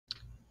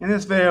In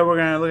this video, we're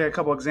going to look at a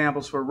couple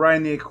examples for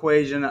writing the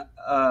equation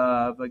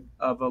of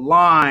a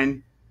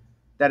line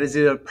that is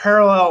either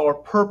parallel or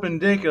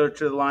perpendicular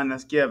to the line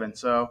that's given.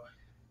 So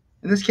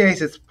in this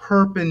case, it's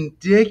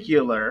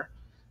perpendicular.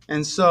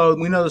 And so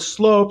we know the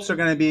slopes are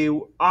going to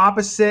be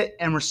opposite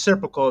and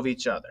reciprocal of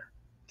each other.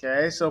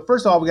 Okay, so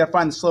first of all, we got to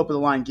find the slope of the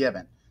line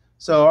given.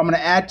 So I'm going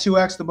to add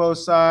 2x to both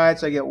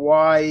sides. So I get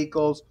y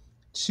equals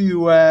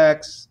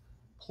 2x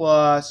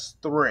plus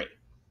 3.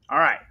 All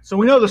right, so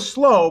we know the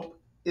slope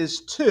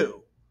is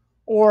 2,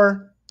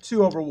 or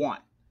 2 over 1.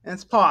 And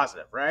it's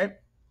positive, right?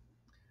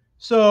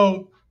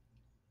 So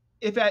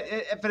if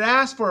it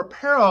asks for a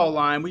parallel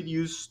line, we'd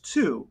use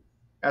 2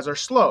 as our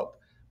slope.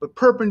 But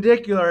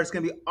perpendicular is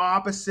going to be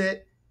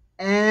opposite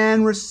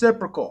and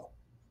reciprocal.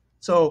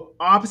 So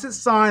opposite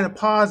sign of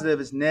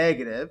positive is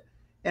negative,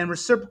 and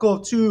reciprocal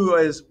of 2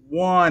 is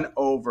 1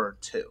 over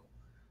 2.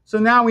 So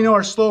now we know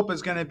our slope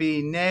is going to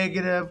be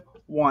negative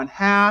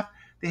 1/2.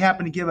 They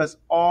happen to give us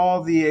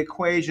all the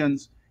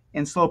equations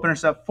in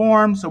slope-intercept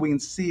form, so we can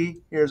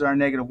see here's our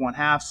negative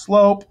 1/2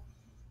 slope,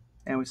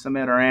 and we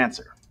submit our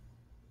answer.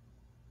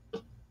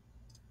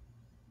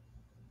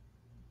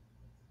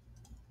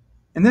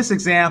 In this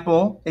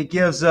example, it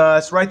gives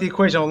us, write the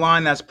equation of a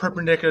line that's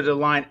perpendicular to the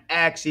line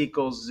x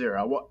equals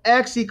 0. Well,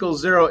 x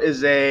equals 0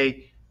 is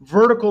a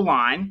vertical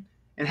line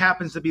and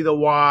happens to be the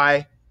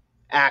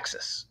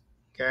y-axis.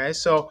 Okay,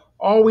 so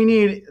all we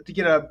need to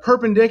get a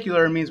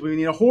perpendicular means we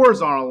need a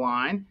horizontal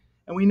line,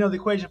 and we know the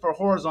equation for a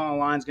horizontal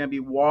line is going to be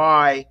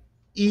y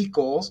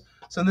equals.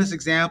 So in this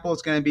example,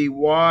 it's going to be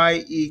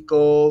y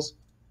equals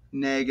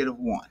negative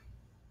 1.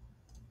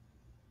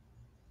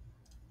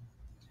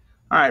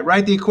 All right,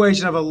 write the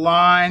equation of a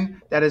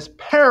line that is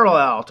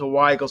parallel to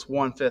y equals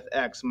 1/5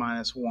 x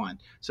minus 1.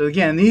 So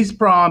again, these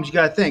problems, you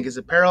got to think, is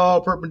it parallel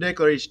or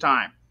perpendicular each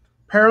time?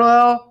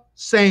 Parallel,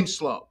 same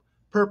slope.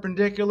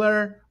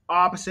 Perpendicular,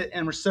 opposite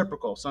and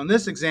reciprocal. So in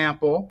this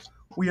example,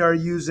 we are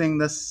using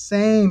the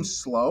same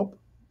slope.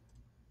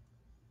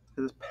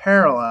 This is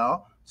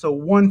parallel, so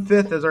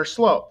 1/5 is our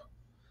slope.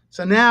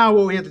 So now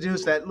what we have to do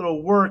is that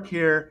little work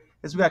here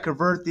is we got to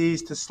convert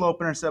these to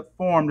slope-intercept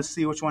form to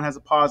see which one has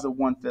a positive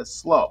 1/5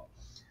 slope.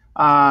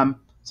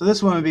 So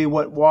this one would be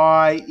what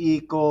y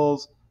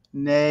equals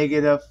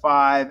negative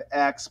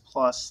 5x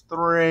plus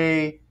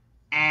 3.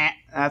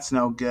 That's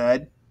no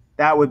good.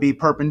 That would be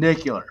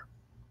perpendicular.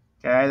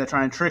 Okay, they're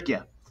trying to trick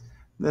you.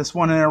 This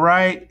one on the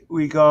right,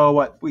 we go,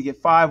 what? We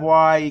get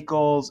 5y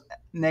equals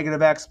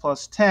negative x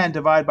plus 10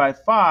 divided by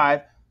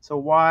 5. So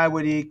y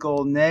would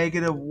equal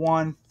negative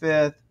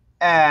 1/5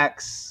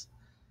 x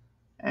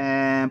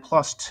and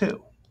plus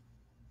 2.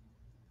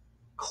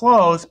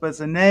 Close, but it's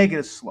a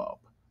negative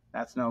slope.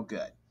 That's no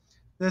good.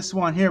 This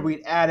one here,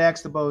 we add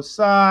x to both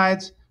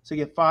sides. So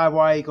you get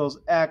 5y equals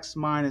x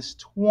minus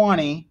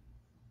 20.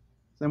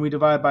 Then we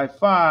divide by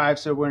 5.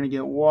 So we're going to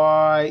get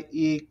y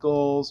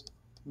equals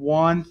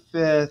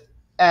 1/5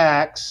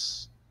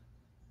 x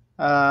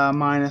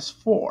minus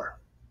 4.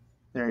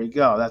 There you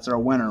go. That's our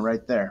winner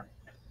right there.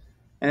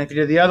 And if you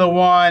did the other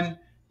one,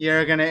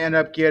 you're going to end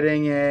up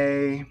getting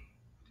a,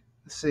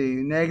 let's see,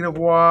 negative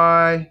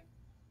y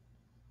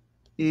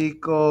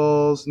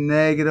equals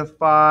negative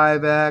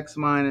 5x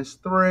minus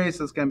 3.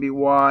 So it's going to be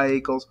y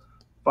equals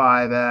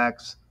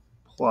 5x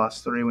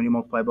plus 3 when you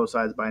multiply both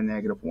sides by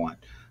negative 1.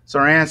 So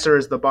our answer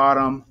is the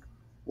bottom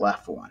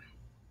left one.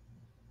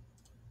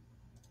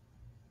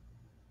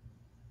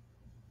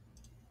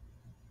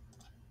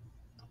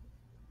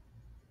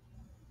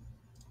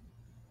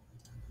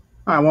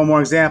 All right, one more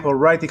example.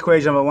 Write the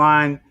equation of a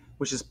line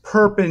which is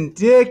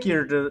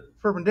perpendicular to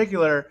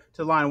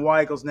the line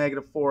y equals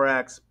negative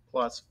 4x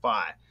plus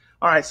 5.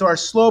 All right, so our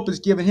slope is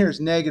given here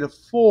is negative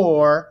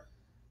 4.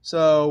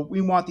 So we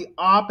want the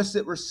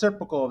opposite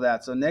reciprocal of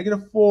that. So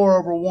negative 4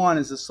 over 1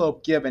 is the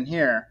slope given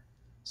here.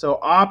 So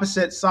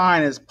opposite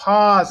sign is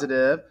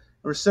positive.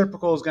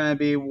 Reciprocal is going to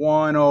be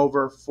 1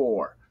 over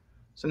 4.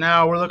 So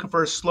now we're looking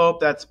for a slope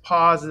that's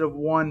positive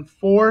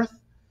 1/4.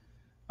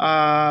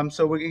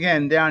 So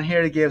again, down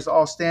here it gives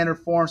all standard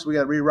forms, so we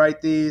got to rewrite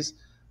these.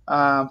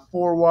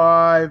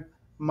 4y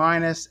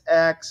minus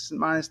x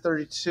minus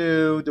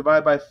 32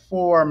 divided by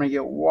 4. I'm going to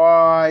get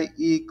y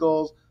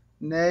equals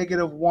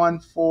negative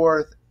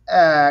 1/4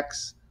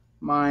 x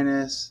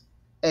minus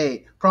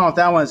 8. Problem with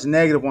that one is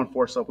negative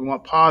 1/4 slope. We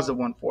want positive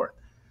 1/4.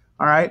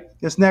 All right,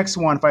 this next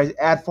one, if I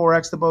add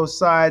 4x to both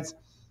sides,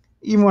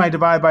 even when I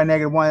divide by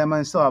negative 1, I'm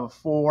going to still have a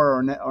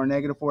 4 or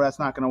negative 4. That's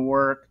not going to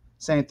work.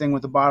 Same thing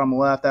with the bottom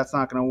left. That's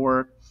not going to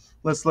work.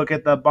 Let's look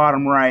at the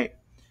bottom right.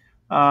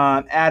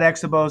 Add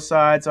x to both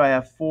sides. So I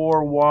have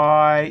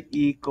 4y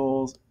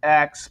equals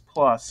x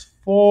plus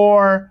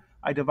 4.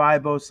 I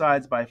divide both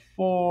sides by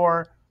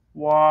 4.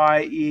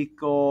 Y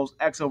equals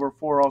x over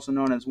 4, also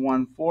known as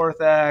 1/4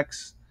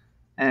 x,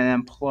 and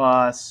then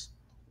plus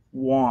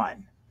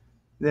 1.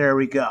 There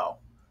we go.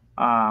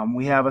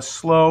 We have a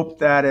slope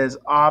that is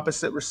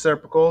opposite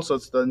reciprocal, so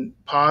it's the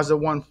positive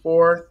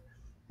 1/4.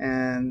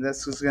 And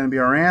this is going to be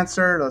our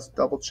answer. Let's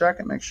double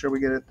check it, make sure we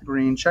get a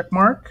green check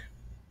mark.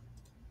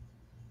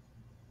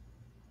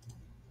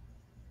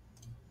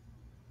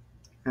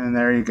 And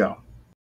there you go.